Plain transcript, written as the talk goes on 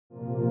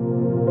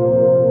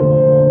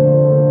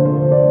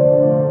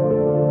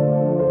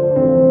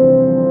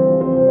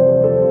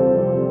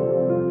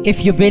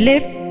If you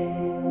believe,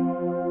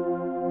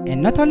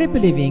 and not only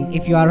believing,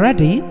 if you are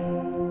ready,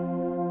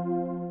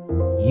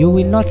 you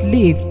will not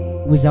live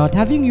without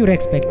having your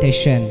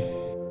expectation.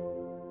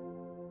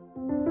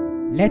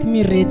 Let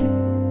me read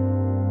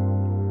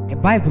a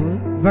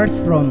Bible verse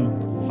from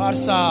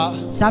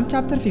Psalm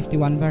chapter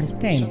 51 verse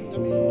 10.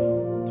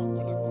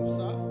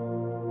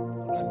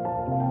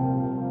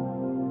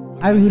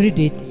 I will read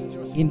it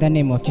in the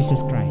name of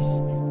Jesus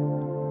Christ.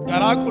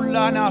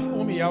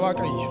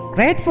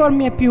 Create for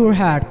me a pure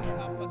heart,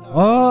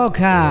 O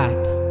God.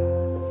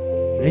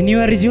 Renew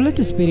a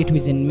resolute spirit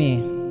within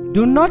me.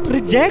 Do not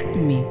reject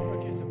me.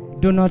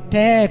 Do not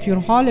take your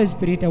Holy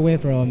Spirit away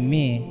from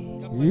me.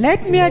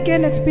 Let me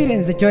again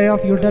experience the joy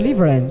of your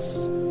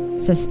deliverance.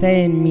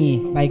 Sustain me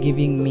by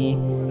giving me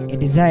a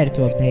desire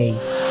to obey.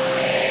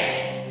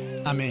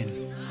 Amen.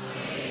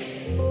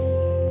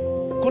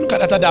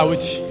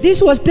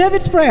 This was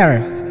David's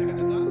prayer.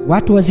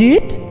 What was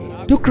it?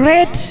 To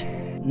create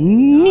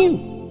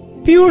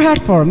new, pure heart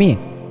for me.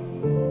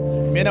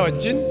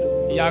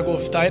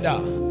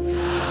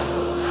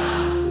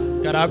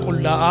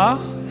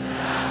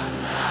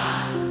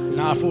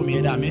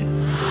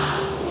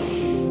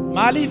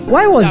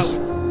 Why was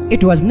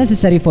it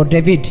necessary for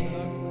David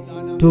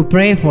to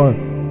pray for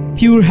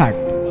pure heart?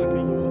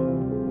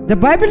 The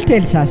Bible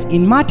tells us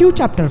in Matthew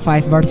chapter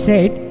 5 verse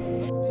 8,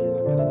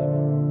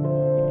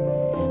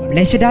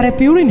 blessed are the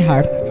pure in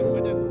heart,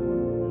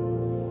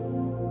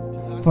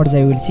 for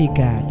they will see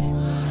God.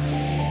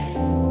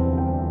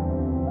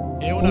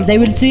 Whom they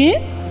will see?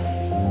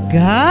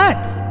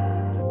 God.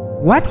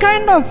 What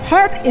kind of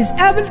heart is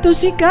able to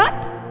see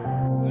God?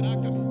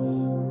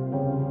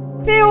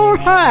 Pure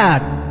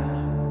heart.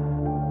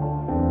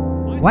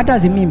 What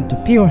does it mean to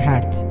pure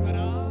heart?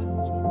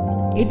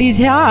 It is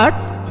a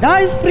heart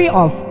that is free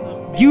of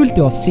guilt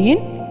of sin,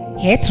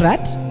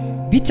 hatred,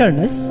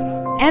 bitterness,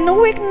 and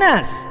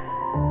weakness.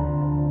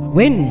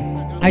 When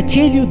I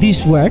tell you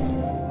this word,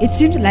 it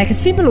seems like a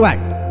simple word,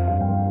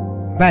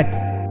 but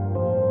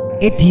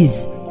it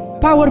is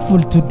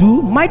powerful to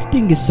do mighty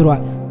things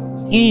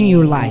in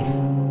your life.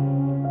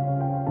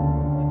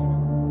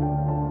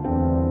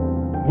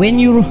 When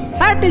your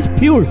heart is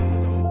pure,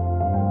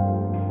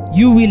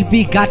 you will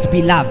be God's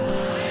beloved.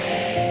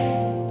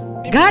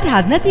 God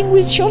has nothing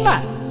with shoulder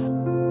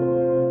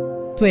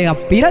to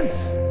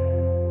appearance.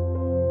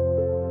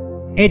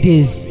 It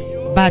is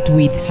but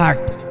with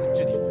heart.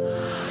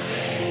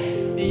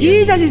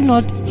 Jesus is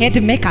not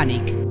head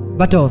mechanic,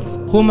 but of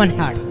human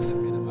heart.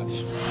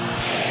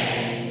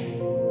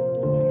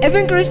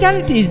 Even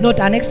Christianity is not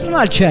an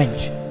external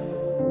change,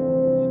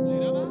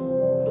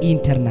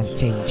 internal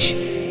change.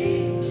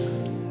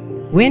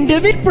 When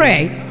David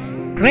prayed,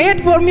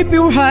 create for me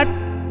pure heart,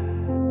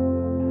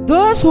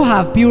 those who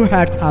have pure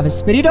heart have a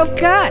spirit of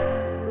God.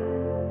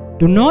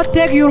 Do not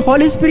take your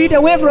Holy Spirit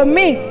away from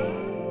me.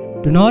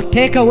 Do not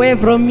take away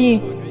from me.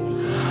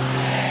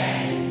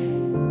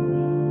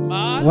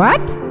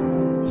 What?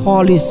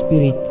 Holy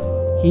Spirit.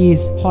 He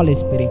is Holy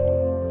Spirit.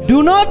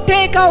 Do not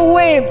take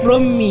away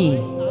from me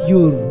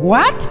your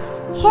what?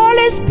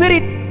 Holy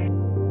Spirit.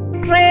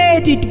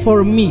 Create it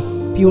for me,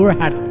 pure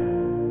heart.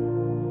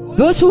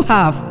 Those who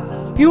have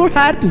pure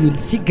heart will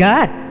see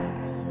God.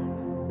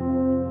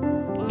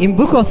 In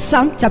book of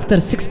Psalm chapter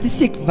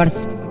 66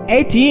 verse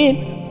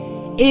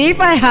 18, if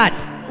I had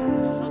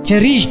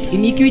cherished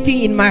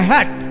iniquity in my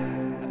heart,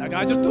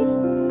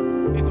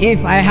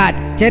 if I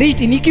had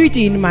cherished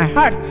iniquity in my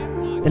heart,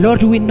 the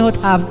Lord will not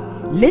have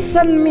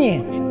listened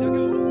me.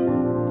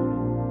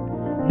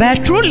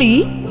 But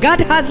truly,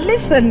 God has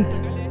listened.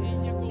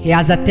 He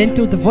has attended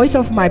to the voice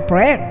of my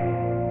prayer.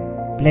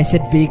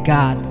 Blessed be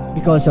God,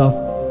 because of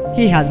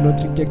He has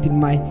not rejected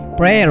my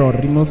prayer or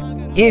removed.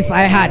 If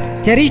I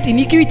had cherished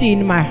iniquity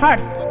in my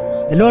heart,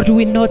 the Lord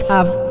will not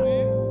have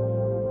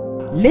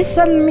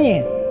listened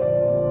me.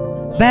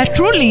 But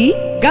truly,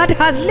 God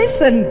has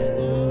listened.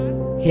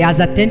 He has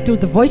attended to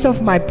the voice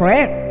of my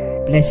prayer.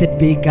 Blessed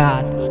be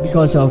God,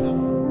 because of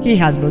He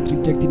has not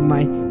rejected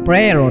my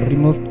prayer or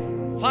removed.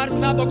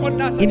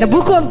 In the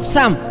book of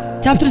Psalm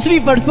chapter 3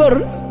 verse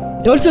 4,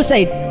 it also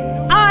says,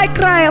 I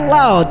cry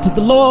aloud to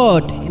the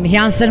Lord, and He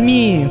answered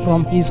me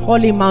from His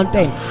holy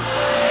mountain.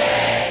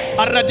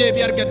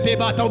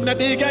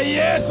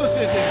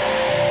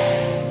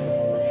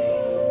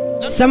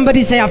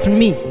 Somebody say after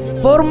me,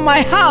 for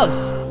my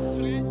house,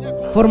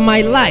 for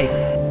my life,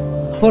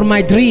 for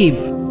my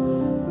dream,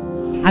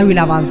 I will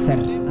have answer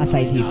as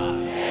I live.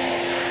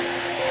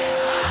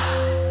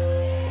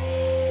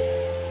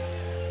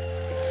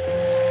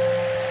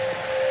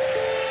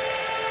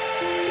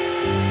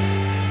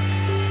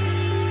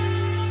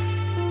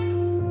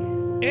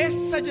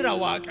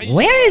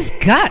 Where is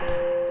God?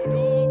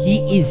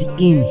 He is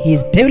in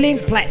His dwelling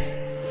place.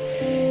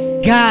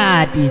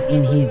 God is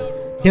in His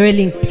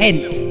dwelling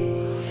tent.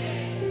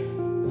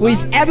 Who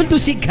is able to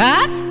see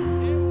God?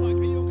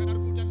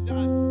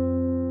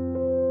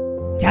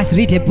 Just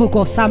read a book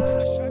of Psalm.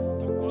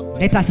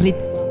 Let us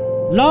read.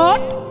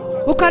 Lord,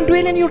 who can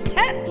dwell in your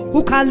tent?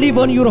 who can live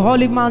on your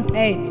holy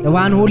mountain? The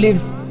one who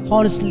lives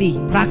honestly,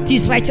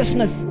 practice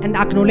righteousness, and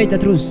acknowledge the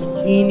truth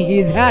in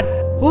his heart,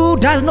 who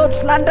does not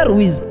slander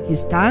with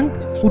his tongue,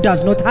 who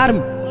does not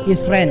harm his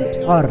friend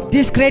or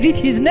discredit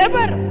his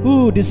neighbor,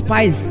 who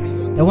despises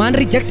the one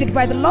rejected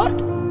by the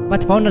Lord,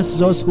 but honors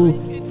those who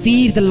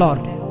fear the Lord,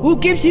 who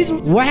gives his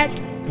word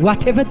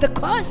whatever the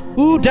cost,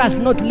 who does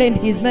not lend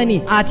his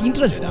money at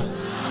interest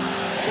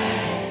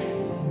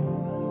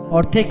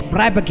or take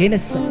bribe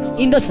against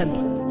innocent,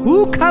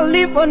 who can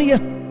live on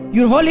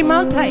your holy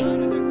mountain.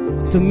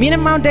 To me, a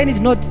mountain is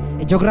not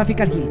a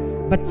geographical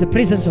hill, but the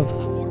presence of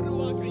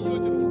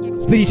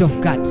Spirit of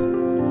God.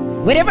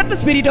 Wherever the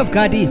Spirit of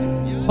God is,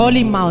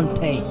 holy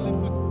mountain.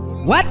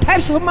 What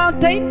types of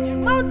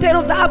mountain? Mountain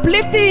of the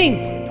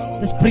uplifting,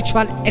 the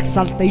spiritual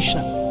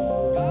exaltation.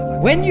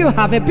 When you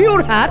have a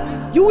pure heart,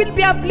 you will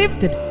be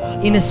uplifted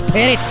in a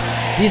spirit.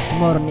 This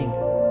morning,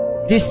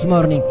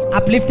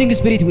 uplifting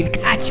spirit will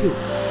catch you.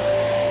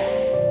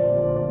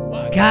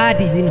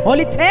 God is in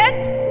holy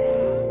tent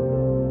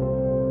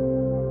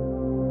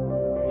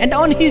and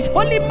on his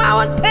holy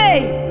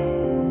mountain.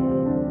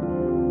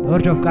 The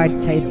word of God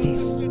said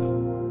this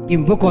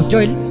in book of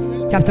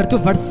Joel chapter 2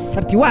 verse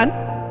 31.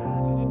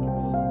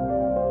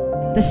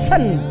 The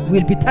sun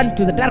will be turned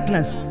to the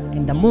darkness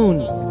and the moon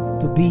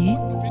to be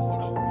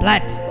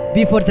blood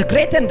before the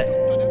great and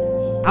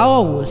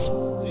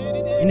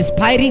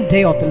inspiring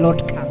day of the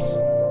Lord comes.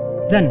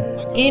 Then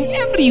in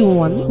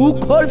everyone who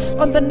calls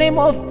on the name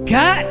of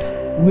God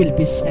will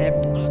be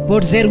saved,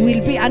 for there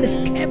will be an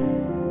escape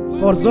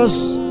for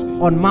those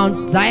on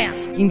Mount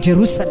Zion in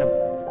Jerusalem,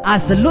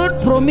 as the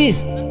Lord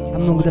promised.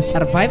 Among the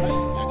survivors,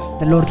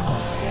 the Lord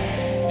calls.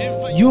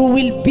 You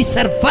will be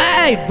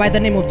survived by the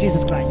name of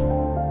Jesus Christ.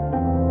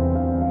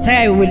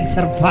 Say, I will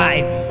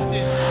survive.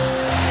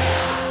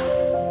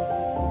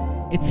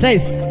 It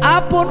says,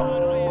 up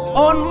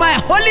on my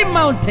holy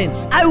mountain,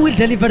 I will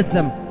deliver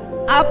them.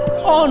 Up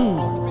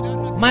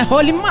on my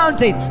holy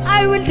mountain,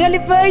 I will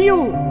deliver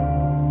you.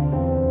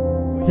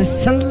 The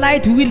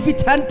sunlight will be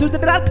turned to the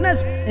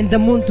darkness and the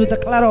moon to the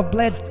color of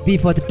blood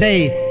before the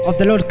day of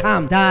the Lord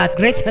come, that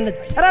great and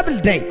terrible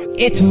day.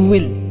 It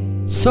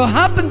will so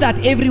happen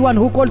that everyone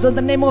who calls on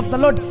the name of the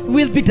Lord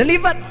will be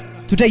delivered.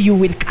 Today you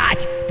will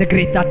catch the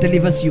grace that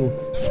delivers you.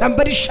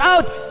 Somebody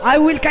shout, I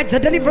will catch the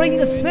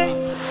delivering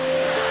spirit.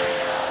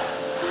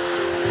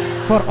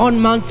 For on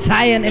Mount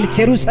Zion and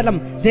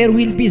Jerusalem there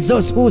will be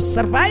those who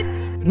survive.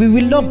 We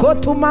will not go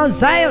to Mount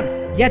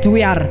Zion, yet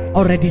we are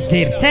already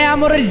there. Say,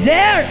 I'm already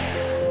there.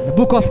 The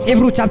book of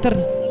Hebrews chapter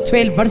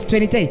 12 verse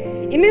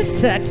 23.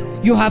 Instead,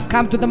 you have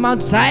come to the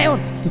Mount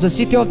Zion, to the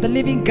city of the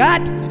living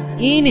God,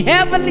 in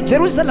heavenly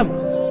Jerusalem,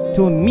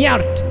 to a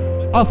myriad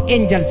of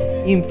angels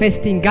in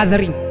feasting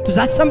gathering, to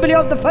the assembly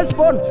of the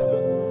firstborn.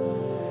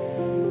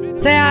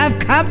 Say, I have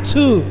come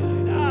to.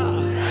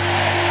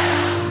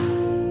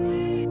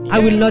 I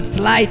will not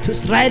fly to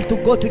Israel to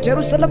go to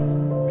Jerusalem,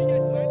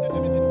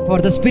 for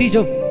the spirit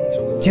of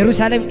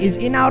Jerusalem is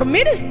in our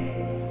midst.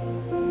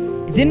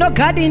 Is it not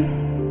God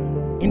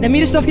in the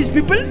midst of his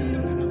people?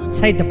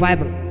 Said the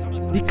Bible.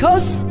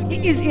 Because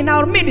he is in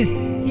our midst,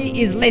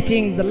 he is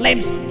letting the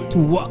lambs to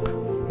walk.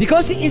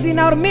 Because he is in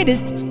our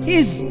midst, he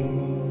is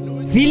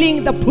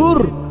filling the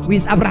poor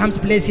with Abraham's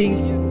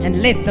blessing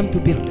and let them to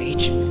be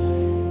rich.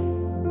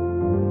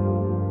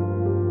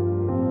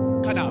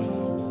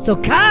 So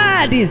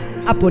God is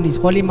upon his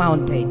holy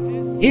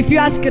mountain. If you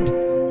ask it,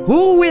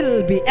 who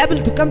will be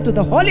able to come to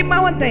the holy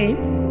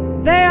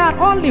mountain? They are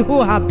only who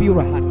have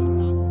pure heart.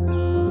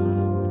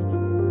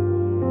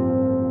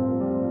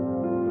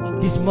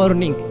 This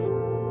morning,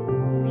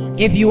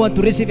 if you want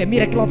to receive a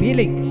miracle of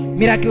healing,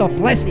 miracle of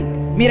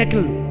blessing,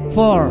 miracle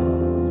for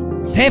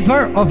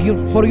favor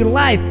for your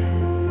life,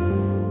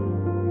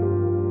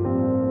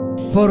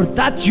 for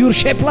that your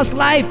shapeless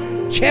life,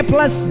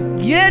 shapeless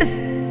years,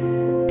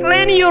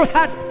 clean your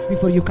heart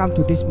before you come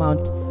to this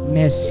Mount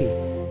Mercy.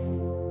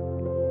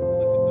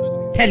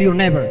 Tell your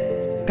neighbor,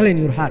 clean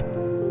your heart.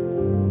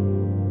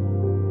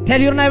 Tell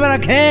your neighbor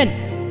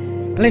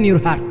again, clean your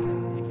heart.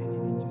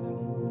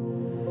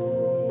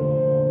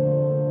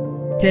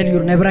 Tell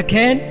your neighbor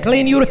again,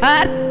 clean your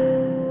heart.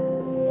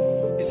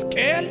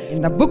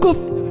 In the book of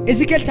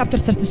Ezekiel chapter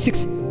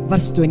 36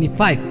 verse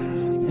 25.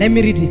 Let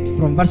me read it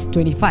from verse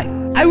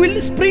 25. I will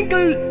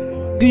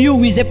sprinkle you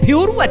with a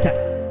pure water.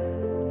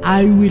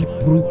 I will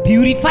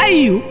purify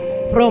you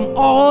from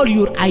all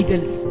your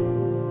idols.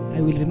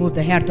 I will remove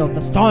the heart of the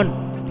stone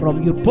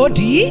from your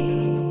body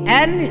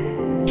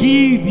and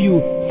give you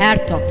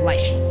heart of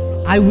flesh.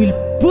 I will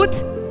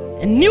put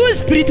a new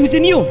spirit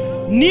within you,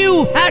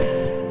 new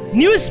heart,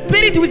 new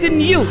spirit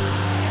within you,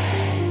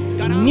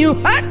 new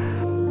heart,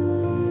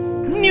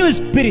 new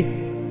spirit.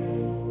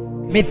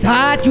 May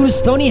that your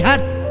stony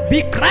heart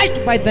be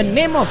crushed by the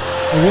name of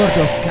the word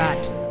of God.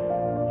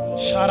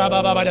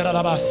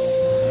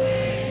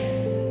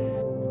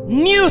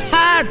 New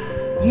heart,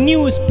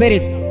 new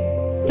spirit.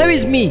 That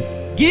is me.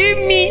 Give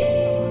me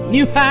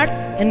new heart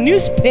and new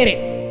spirit.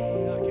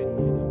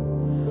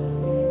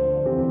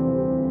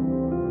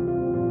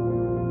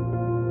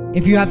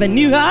 If you have a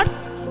new heart,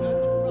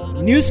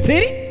 new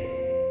spirit.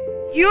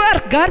 You are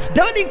God's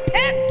dwelling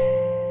tent.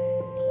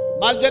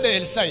 Maal jedhe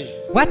Elsaa'i?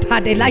 What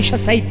had Elisha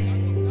said?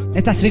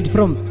 Let us read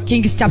from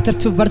Kings chapter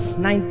 2 verse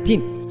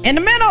 19. And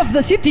the men of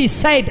the city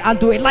said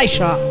unto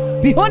Elisha,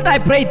 behold, I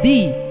pray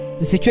thee,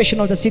 the situation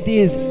of the city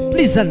is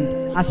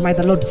pleasant, as my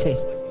the Lord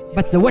says,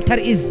 but the water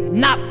is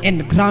not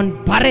and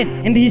ground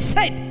barren. And he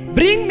said,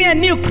 bring me a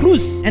new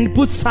cruse and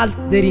put salt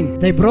therein.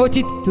 They brought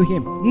it to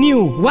him.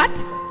 New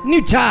what?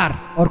 New jar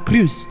or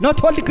cruse. Not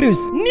holy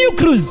cruse. New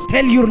cruse.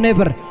 Tell your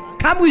neighbor,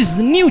 come with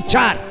new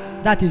jar.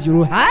 That is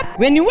your heart.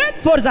 When you went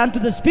forth unto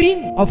the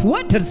spring of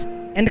waters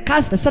and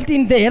cast the salt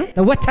in there,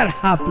 the water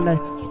have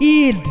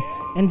healed,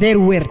 and there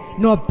were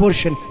no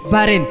abortion,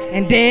 barren,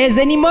 and days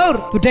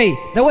anymore. Today,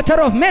 the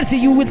water of mercy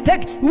you will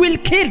take will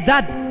kill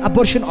that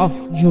abortion of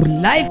your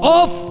life,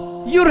 of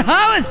your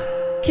house.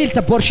 Kills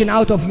abortion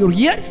out of your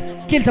ears,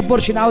 kills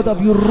abortion out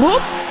of your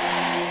room.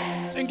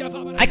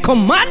 I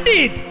command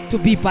it to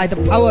be by the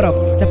power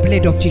of the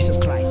blood of Jesus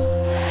Christ.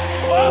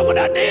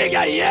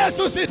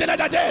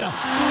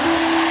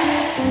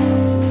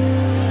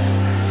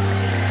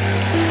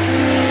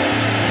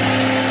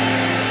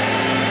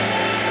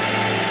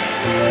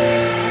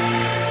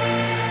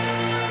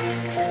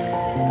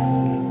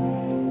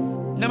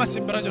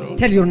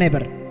 Tell your neighbor,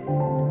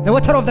 the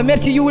water of the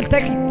mercy you will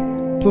take it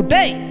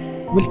today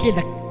will kill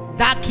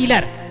that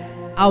killer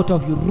out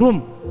of your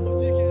room,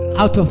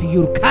 out of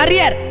your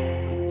career.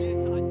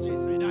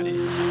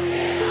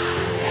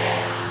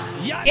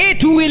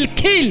 It will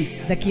kill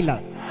the killer.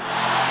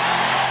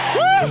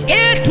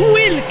 It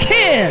will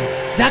kill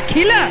the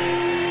killer.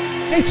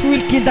 It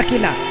will kill the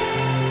killer.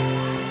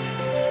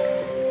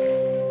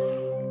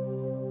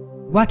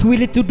 What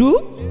will it do?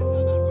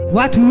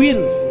 What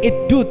will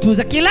it do to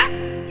the killer?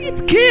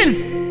 It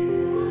kills.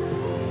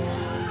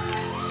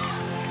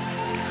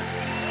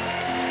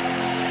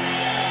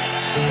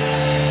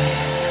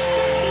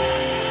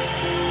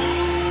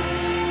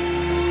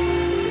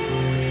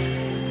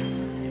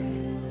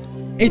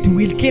 It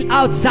will kill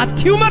out that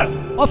tumor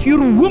of your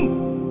womb.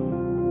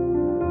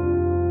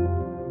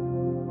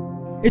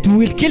 It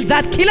will kill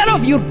that killer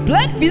of your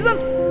blood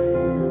vessels.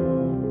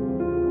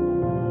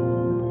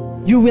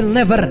 You will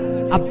never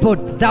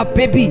abort that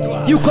baby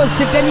you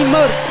conceived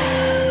anymore.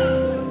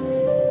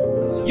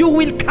 You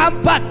will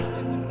come back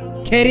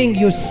carrying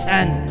your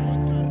son.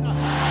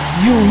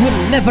 You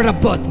will never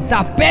abort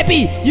that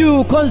baby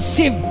you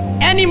conceive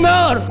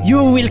anymore.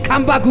 You will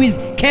come back with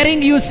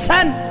carrying your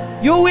son.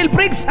 You will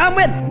bring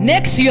Samuel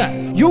next year.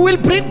 You will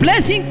bring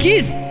blessing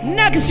keys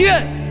next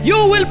year. You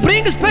will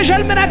bring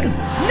special miracles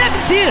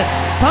next year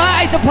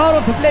by the power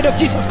of the blood of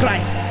Jesus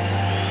Christ.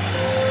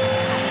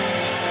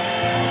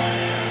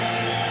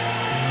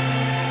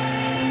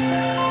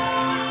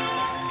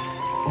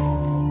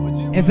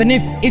 Even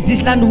if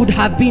this land would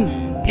have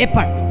been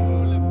paper,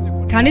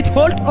 can it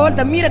hold all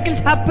the miracles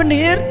happened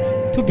here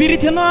to be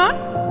written on?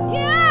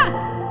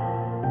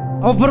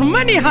 Yeah. Over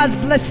many has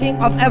blessing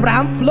of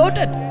Abraham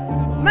floated.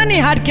 Many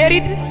had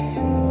carried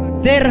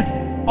their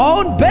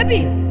own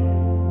baby.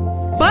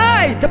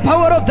 By the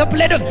power of the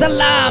blood of the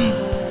Lamb,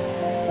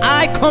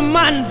 I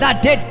command the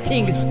dead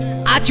things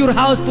at your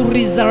house to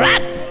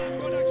resurrect.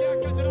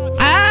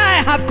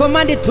 I have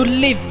commanded to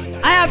live.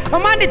 I have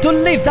commanded to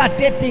live that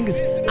dead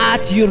things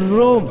at your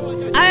room.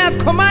 I have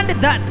commanded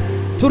that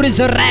to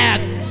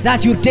resurrect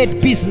that your dead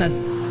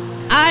business.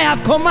 I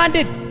have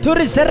commanded to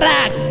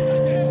resurrect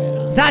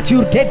that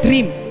your dead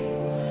dream.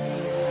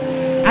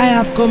 I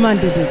have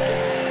commanded it.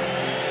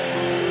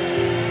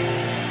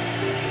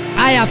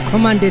 I have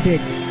commanded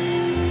it.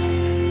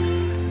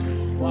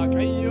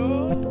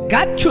 But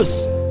God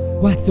chose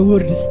what the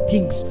world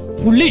thinks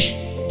foolish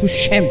to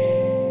shame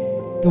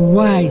the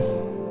wise.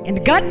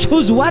 And God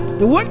chose what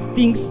the world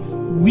thinks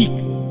weak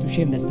to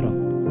shame the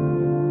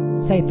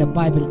strong. Say the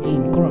Bible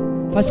in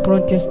 1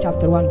 Corinthians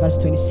chapter 1 verse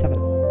 27.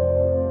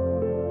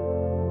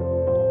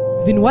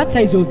 Even what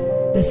size of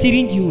the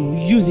syringe you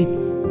use it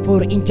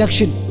for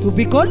injection, to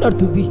be cold or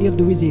to be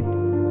healed with it?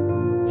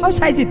 How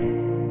size it?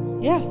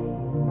 Yeah.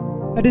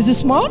 But is it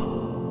small?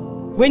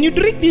 When you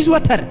drink this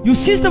water, your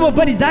system of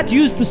body that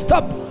used to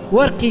stop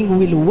working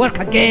will work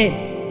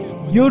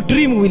again. Your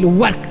dream will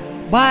work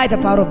by the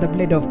power of the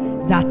blood of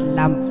that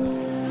lamp.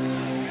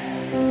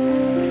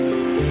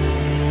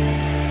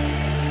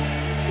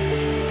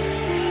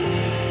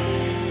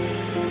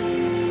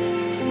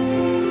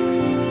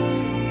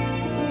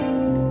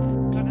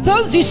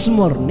 So this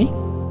morning,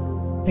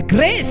 the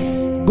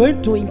grace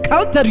going to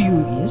encounter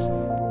you is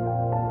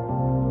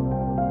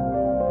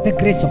the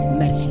grace of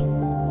mercy.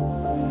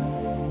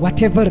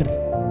 Whatever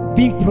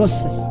being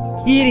processed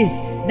here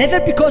is neither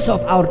because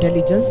of our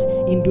diligence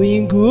in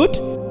doing good,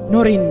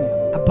 nor in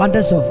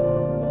abundance of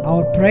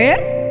our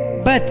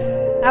prayer, but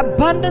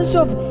abundance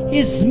of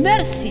His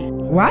mercy.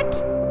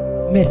 What?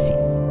 Mercy.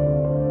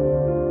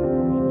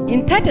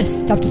 In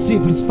Titus chapter 3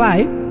 verse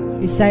 5,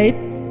 he said,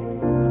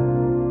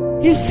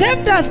 He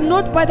saved us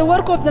not by the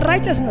work of the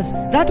righteousness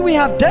that we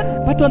have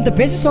done, but on the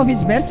basis of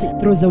His mercy,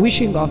 through the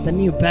wishing of the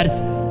new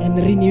birth and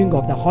renewing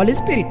of the Holy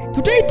Spirit.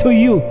 Today to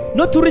you,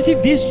 not to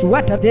receive this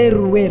water, there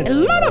were a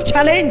lot of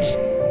challenge,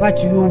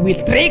 but you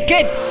will drink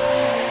it.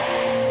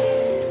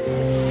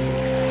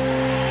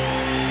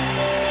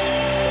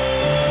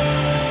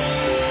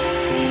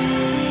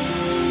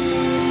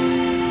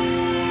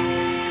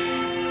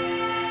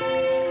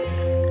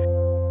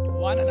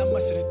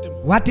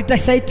 What did I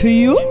say to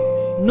you?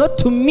 Not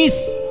to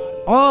miss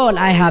all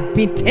I have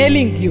been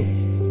telling you.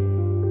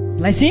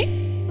 Blessing,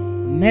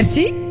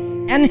 mercy,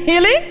 and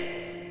healing.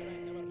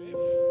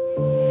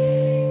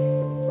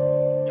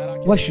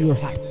 Wash your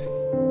heart.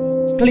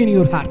 Clean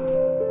your heart.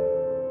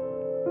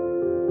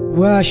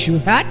 Wash your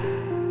heart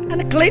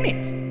and clean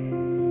it.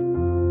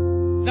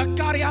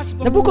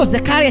 The book of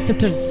Zechariah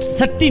chapter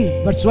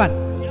 13 verse 1.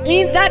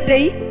 In that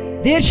day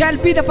there shall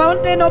be the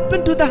fountain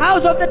open to the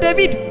house of the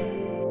David,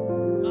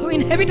 to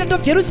inhabitant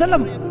of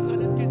Jerusalem,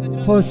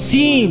 for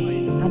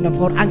sin and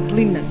for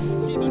uncleanness.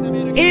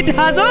 It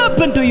has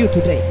opened to you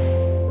today.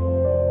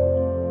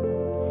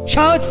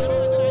 Shouts,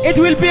 it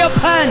will be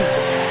open.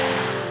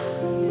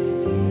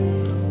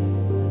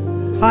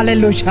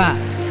 Hallelujah.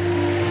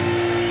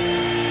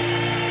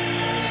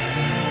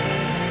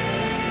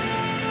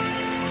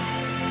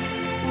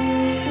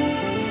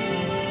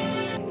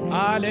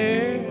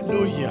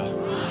 Hallelujah.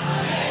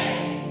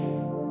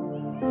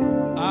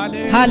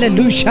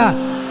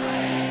 Hallelujah.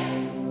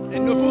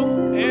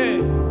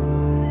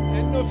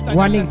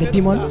 Warning the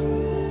demon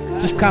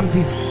to come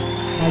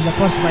as a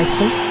force by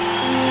itself,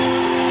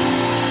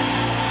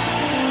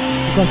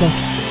 because of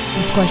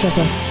this conscious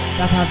of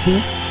that have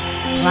been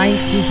crying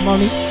since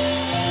morning.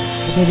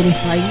 The devil is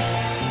crying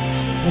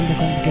in the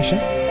congregation.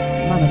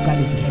 The man of God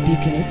is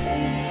rebuking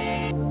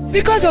it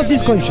because of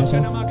this conscious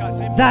of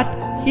that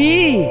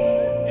he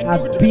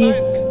have been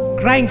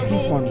crying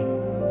this morning.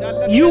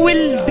 You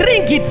will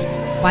drink it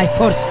by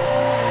force.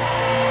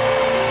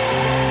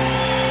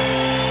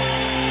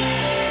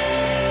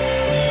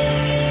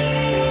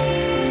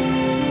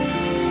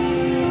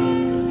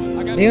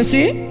 You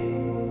see,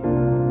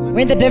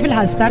 when the devil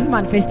has started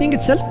manifesting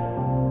itself,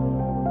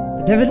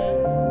 the devil,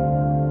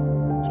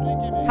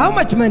 how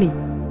much money?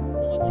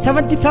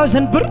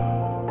 70,000 birr.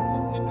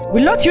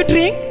 Will not you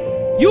drink?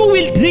 You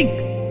will drink.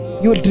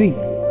 You will drink.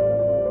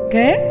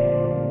 Okay?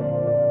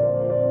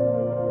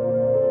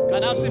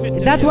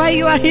 That's why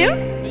you are here?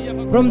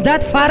 From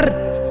that far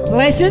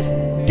places,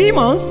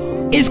 demons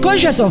is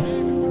conscious of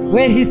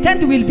where his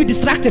tent will be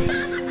distracted.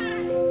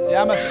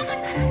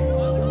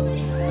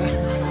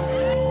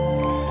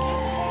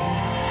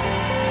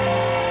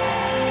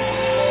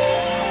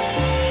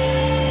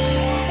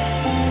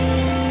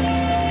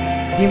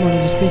 Demon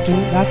is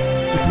speaking that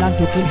he planned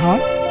to kill her.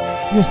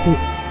 Used to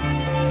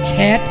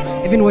hate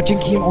even watching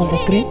him on the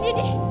screen.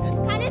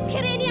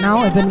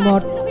 Now even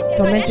more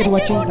tormented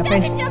watching the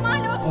face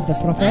of the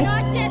prophet,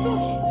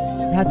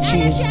 that she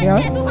is here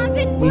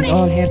with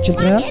all her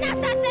children.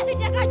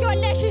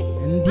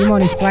 And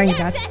demon is crying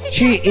that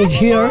she is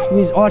here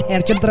with all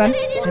her children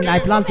and I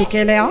plan to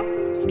kill her.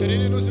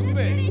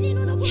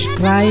 She's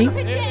crying.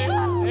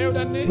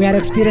 We are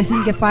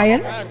experiencing a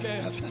fire.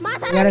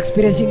 We are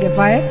experiencing a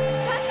fire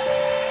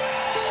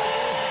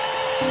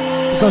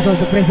because of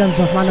the presence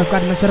of man of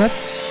God Meseret.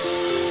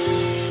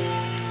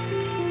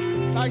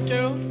 Thank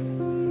you.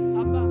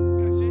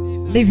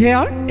 Live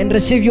here and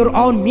receive your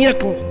own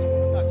miracle.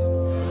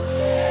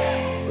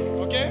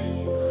 Okay?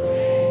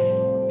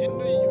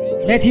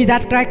 Let he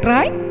that cry,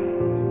 cry.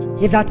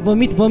 He that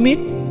vomit, vomit.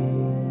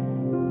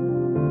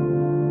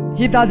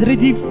 He that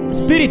receive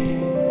spirit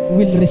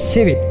will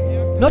receive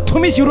it. Not to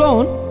miss your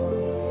own.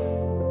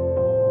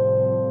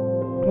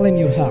 Clean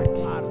your heart.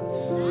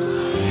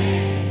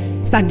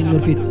 Stand in your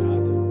feet.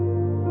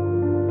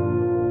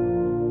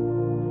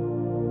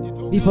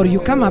 Before you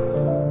come up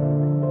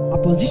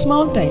upon this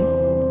mountain,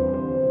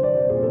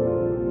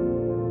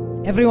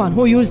 everyone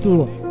who used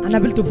to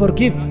unable to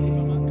forgive,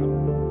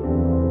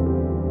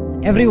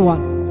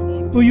 everyone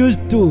who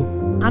used to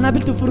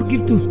unable to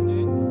forgive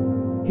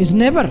to his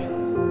neighbor,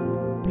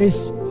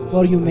 please,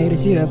 for you may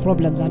receive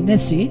problems and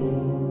mercy.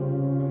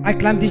 I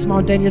climbed this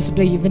mountain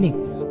yesterday evening.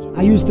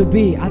 I used to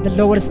be at the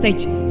lower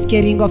stage,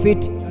 scaring of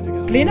it.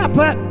 Clean up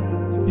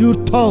your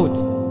thought.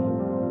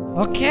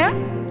 Okay?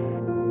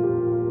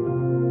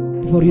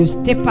 Before you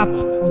step up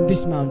on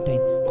this mountain,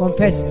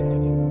 confess,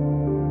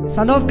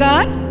 Son of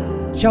God,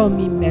 show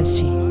me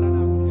mercy.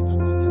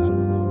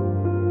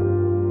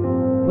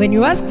 When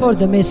you ask for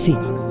the mercy,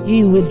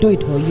 He will do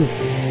it for you.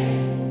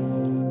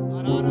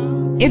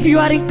 If you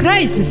are in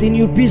crisis in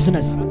your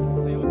business,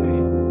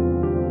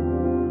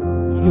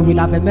 you will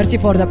have a mercy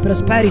for the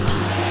prosperity.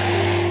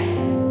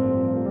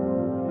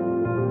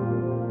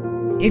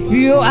 If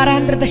you are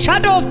under the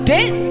shadow of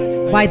death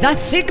by that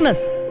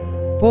sickness,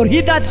 for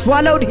he that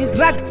swallowed his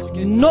drug,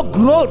 no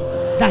groan,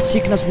 that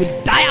sickness will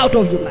die out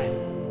of your life.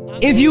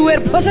 If you were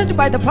possessed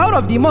by the power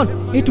of demon,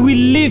 it will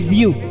leave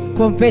you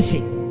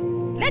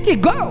confessing. Let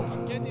it go.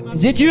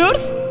 Is it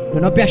yours? Do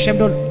not be ashamed.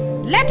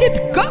 Let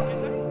it go.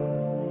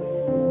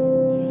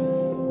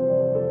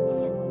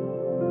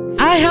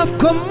 have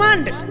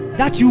commanded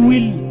that you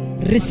will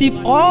receive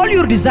all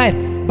your desire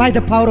by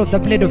the power of the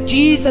blood of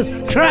Jesus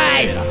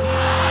Christ.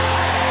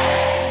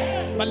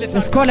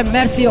 Let's call a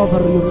mercy over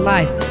your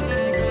life.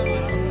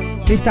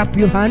 Lift up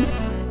your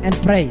hands and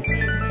pray.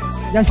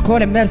 Just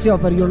call a mercy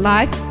over your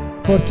life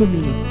for 2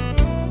 minutes.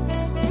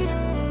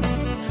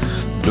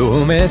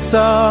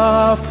 Dumesa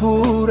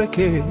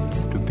fureke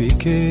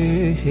dubike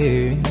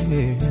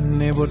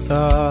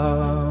neboda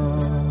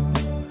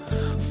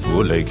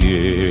fuleke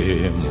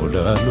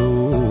mudalu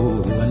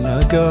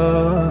naga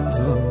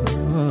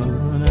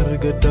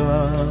nargada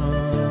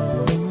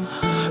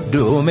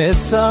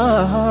Dumesa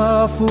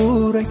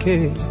fureke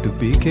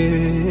dubike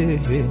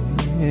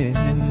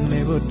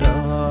neboda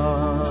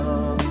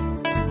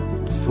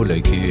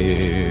fuleke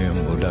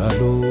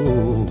mudalu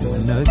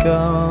naga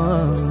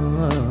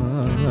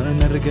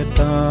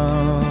nargada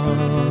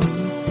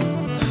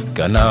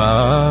kana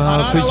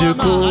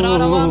fijiku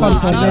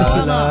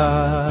sila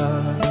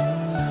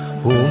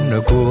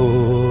humnako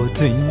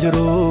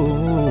tinjaro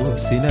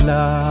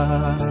sinala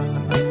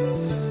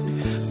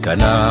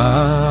kana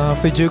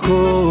fijiku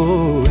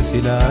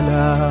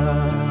silala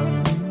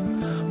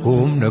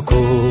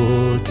humnako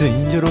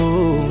tinjaro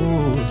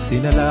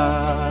sinala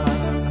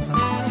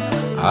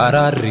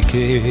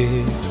ararike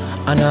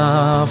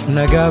anaf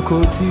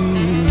nagakoti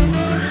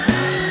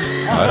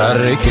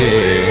ararike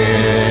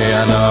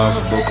anaf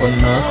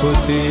bokonna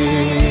koti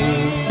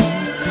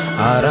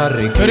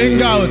ararike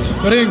Bring out,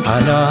 bring.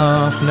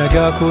 anaf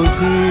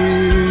nagakoti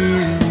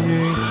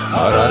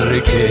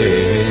ararike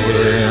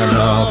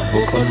anaf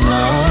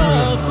bokonna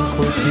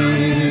koti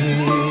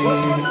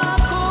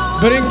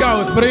Bring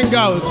out, bring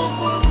out.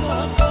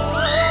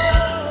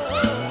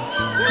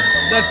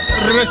 That's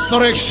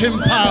restoration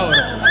power.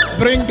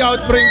 Bring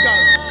out, bring out.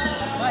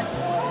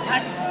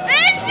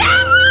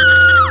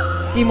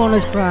 Demon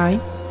is crying,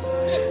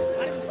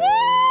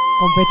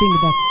 confessing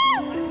that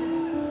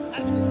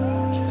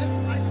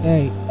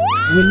they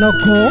will not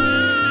go.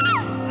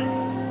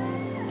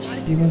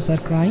 Demons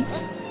are crying.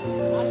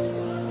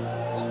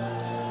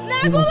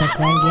 Demons are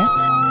crying, yeah.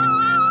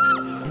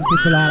 And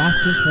people are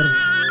asking for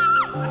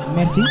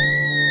mercy.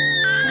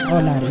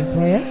 All are in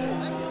prayer.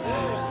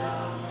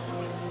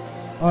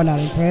 All are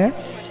in prayer.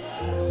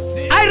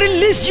 I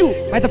release you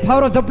by the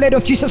power of the blood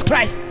of Jesus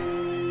Christ.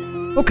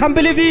 Who can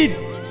believe it?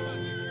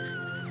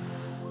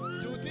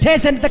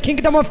 Taste and the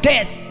kingdom of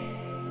taste.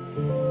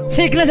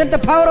 Sickness and the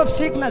power of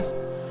sickness.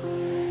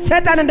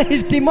 Satan and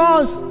his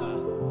demons.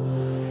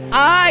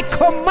 I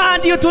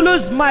command you to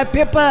lose my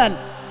people.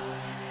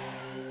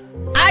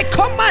 I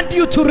command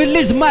you to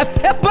release my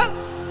people.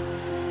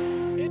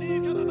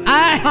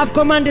 I have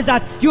commanded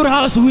that your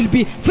house will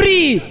be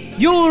free.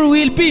 You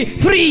will be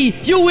free.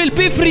 You will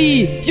be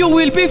free. You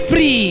will be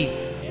free.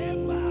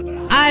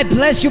 I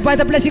bless you by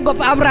the blessing of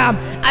Abraham.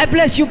 I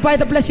bless you by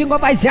the blessing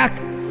of Isaac.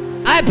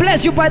 I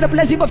bless you by the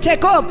blessing of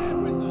Jacob.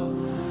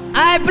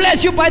 I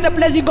bless you by the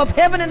blessing of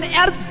heaven and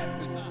earth.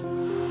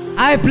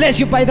 I bless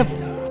you by the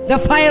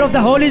fire of the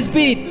Holy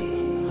Spirit.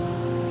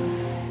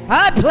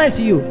 I bless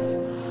you.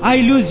 I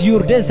lose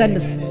your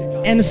descendants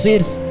and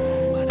seeds.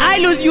 I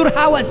lose your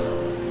house.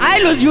 I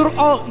lose your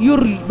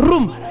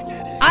room.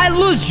 I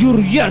lose your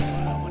years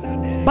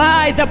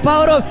by the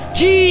power of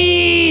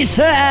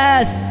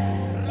Jesus.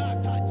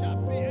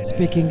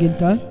 Speaking in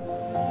tongue.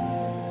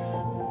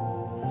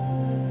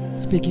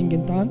 Speaking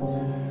in tongue,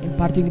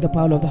 imparting the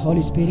power of the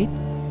Holy Spirit.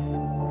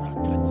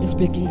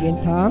 Speaking in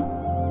tongue,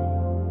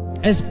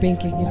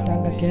 speaking in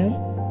tongue again.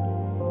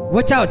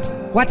 Watch out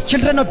what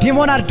children of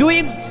demon are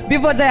doing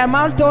before they are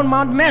Mount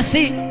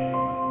Mercy.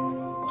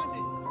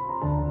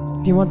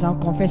 Demons are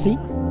confessing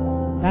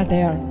that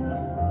they are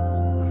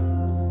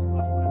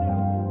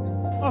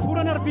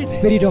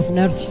spirit of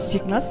nerve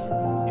sickness.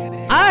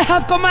 I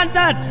have commanded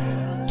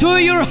that to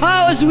your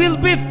house will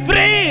be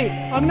free.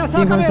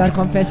 Demons are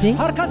confessing.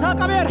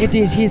 It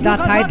is he that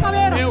tied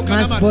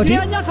man's body.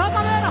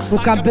 Who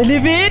can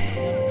believe it?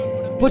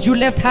 Put your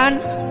left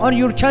hand on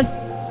your chest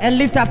and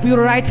lift up your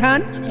right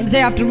hand and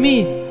say after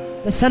me,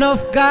 the Son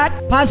of God,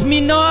 pass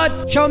me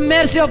not, show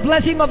mercy of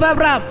blessing of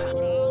Abraham,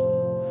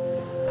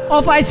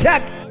 of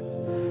Isaac,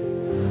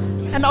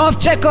 and of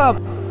Jacob.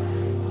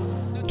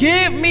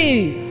 Give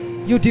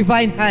me your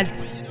divine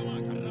health.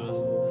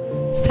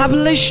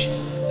 Establish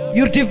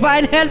your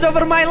divine health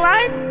over my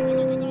life.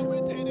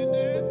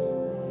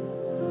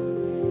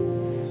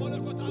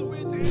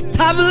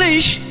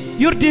 Establish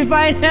your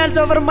divine health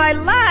over my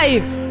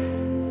life.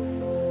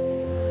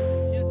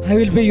 I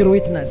will be your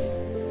witness.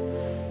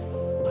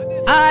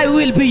 I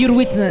will be your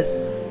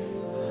witness.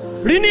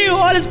 Renew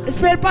all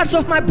spare parts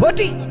of my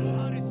body.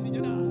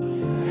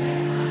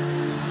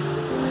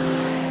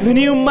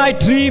 Renew my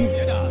dream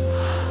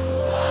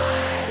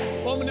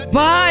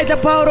by the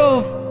power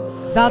of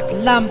that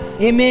lamp.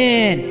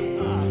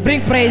 Amen.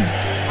 Bring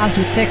praise as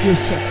we take your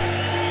seat.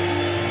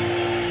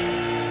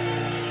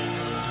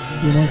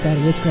 Demons are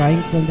yet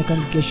crying from the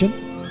congregation.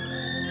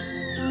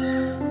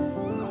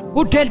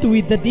 Who dealt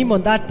with the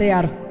demon that they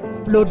are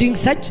floating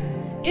such?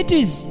 It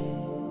is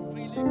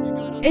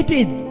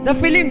the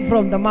feeling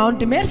from the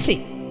Mount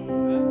Mercy.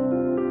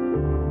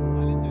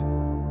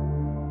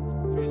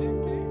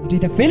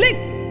 It is a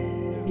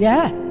feeling.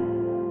 Yeah.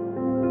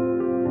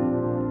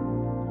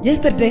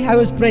 Yesterday I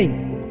was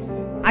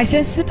praying. I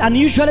sensed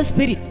unusual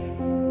spirit.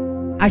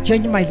 I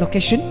changed my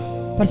location,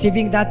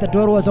 perceiving that the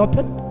door was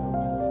open,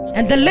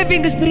 and the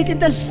living spirit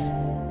enters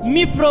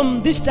me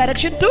from this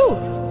direction too.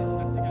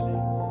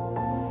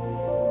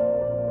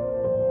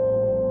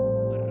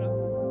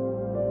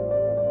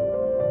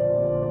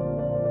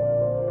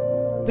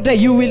 Today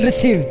you will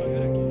receive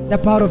the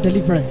power of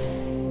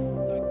deliverance.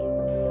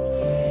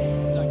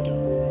 Thank you.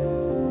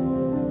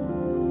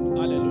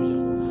 Hallelujah.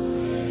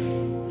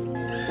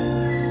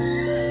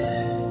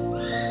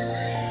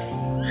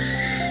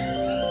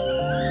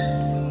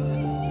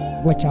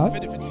 Watch out.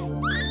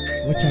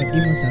 Watch out,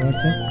 demons are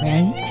also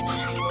crying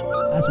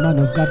as man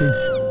of God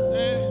is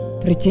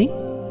preaching.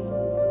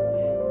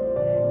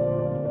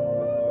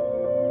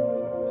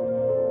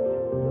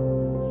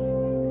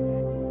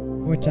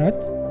 Watch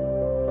out.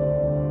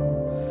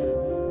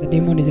 The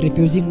demon is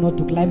refusing not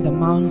to climb the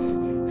Mount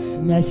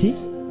Mercy.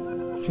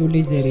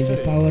 Surely there is a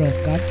power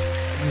of God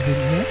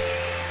moving here.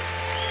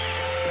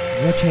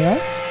 Watch here.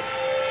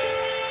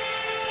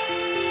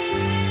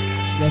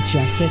 Yes, she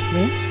has set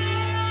free.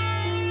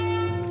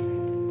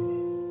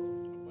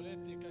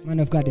 Man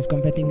of God is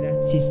comforting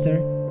that sister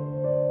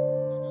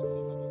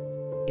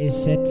is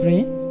set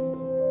free.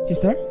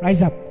 Sister,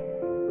 rise up.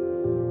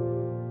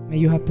 May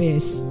you have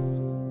peace.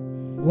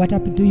 What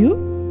happened to you?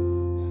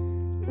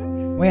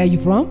 Where are you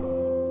from?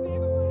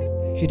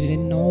 She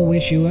didn't know where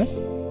she was.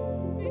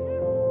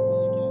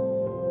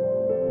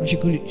 She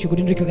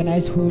couldn't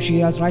recognize who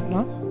she is right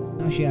now.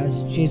 Now she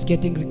is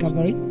getting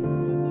recovery.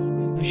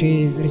 Now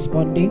she is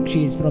responding.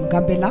 She is from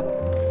Kampala.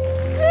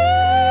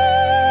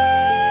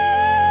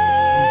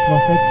 The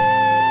prophet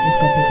is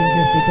confessing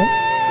her freedom.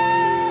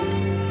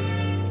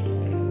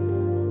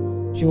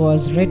 She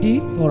was ready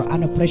for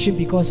an operation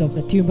because of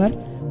the tumor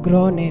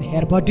grown in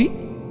her body.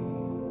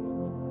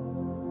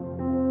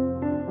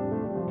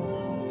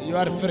 You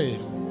are free.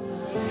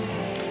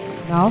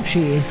 Now she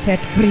is set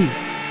free.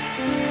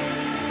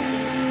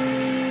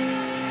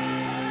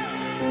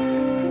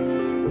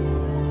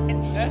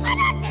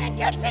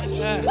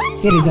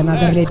 Here is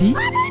another lady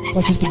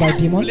possessed by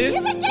demon,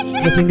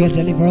 getting her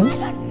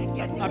deliverance.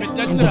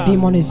 And the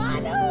demon is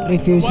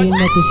refusing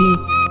not to see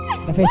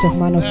the face of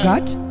man of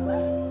God.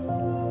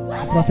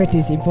 The prophet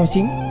is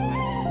enforcing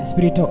the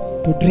spirit to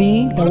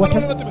drink the water,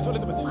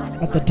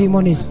 but the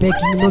demon is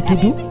begging not to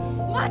do.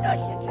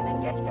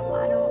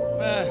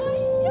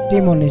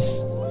 Demon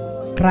is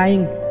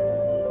crying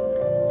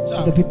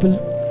to the people,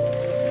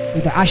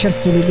 to the ushers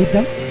to relieve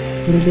them,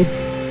 to relieve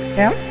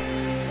her.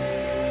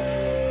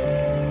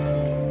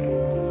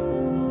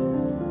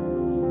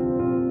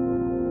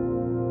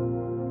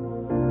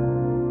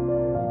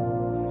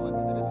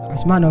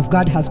 As man of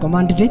God has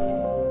commanded it,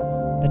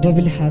 the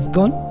devil has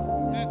gone.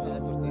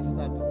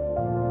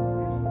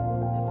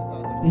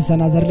 This is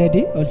another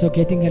lady also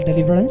getting her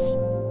deliverance.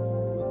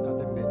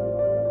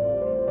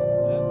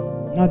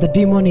 Now the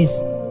demon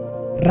is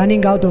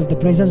running out of the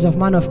presence of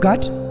man of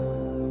God,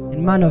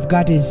 and man of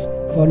God is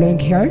following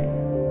her.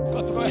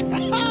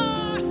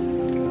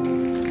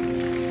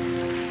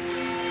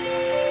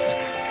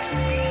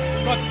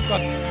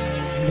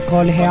 And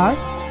call her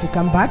to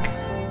come back.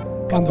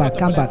 Come back,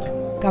 come back.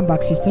 Come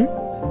back, sister.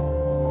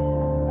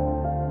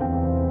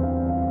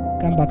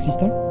 Come back,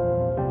 sister.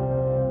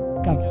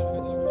 Come.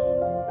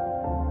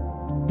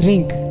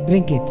 Drink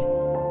it.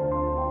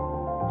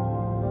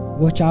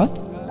 Watch out.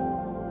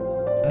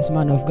 As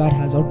man of God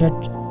has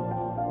ordered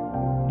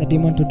the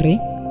demon to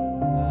drink.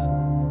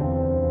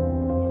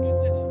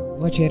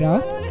 Watch her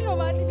out.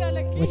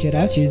 Watch her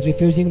out. She is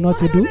refusing not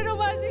to do.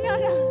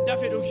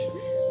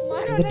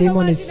 The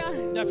demon is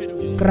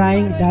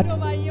crying that,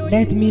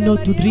 let me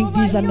not to drink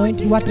this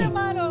anointed water,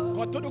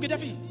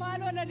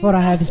 for I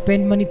have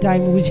spent many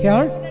time with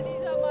her.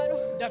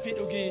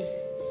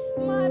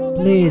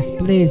 Please,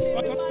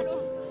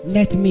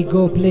 let me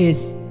go,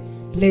 please.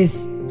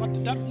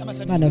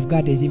 Man of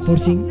God is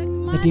enforcing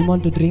the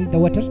demon to drink the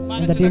water,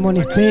 and the demon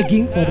is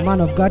begging for the man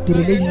of God to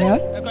release her.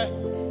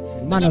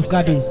 Man of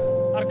God is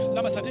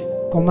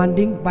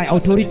commanding by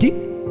authority,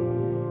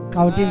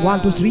 counting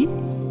 1, 2, 3.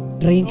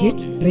 Drink it.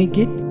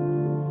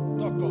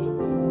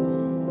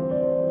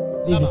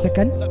 This is the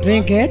second.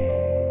 Drink it,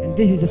 and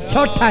this is the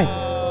third time.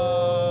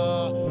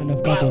 Man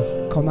of God is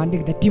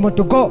commanding the demon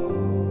to go.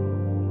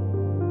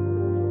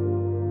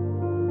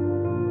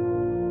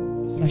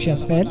 Now she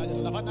has failed. The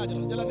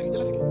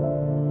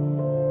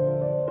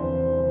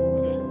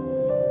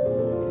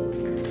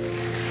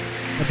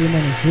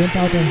demon is went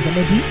out of the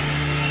lady.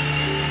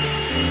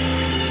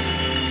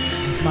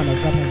 This man of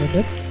God has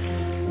ordered.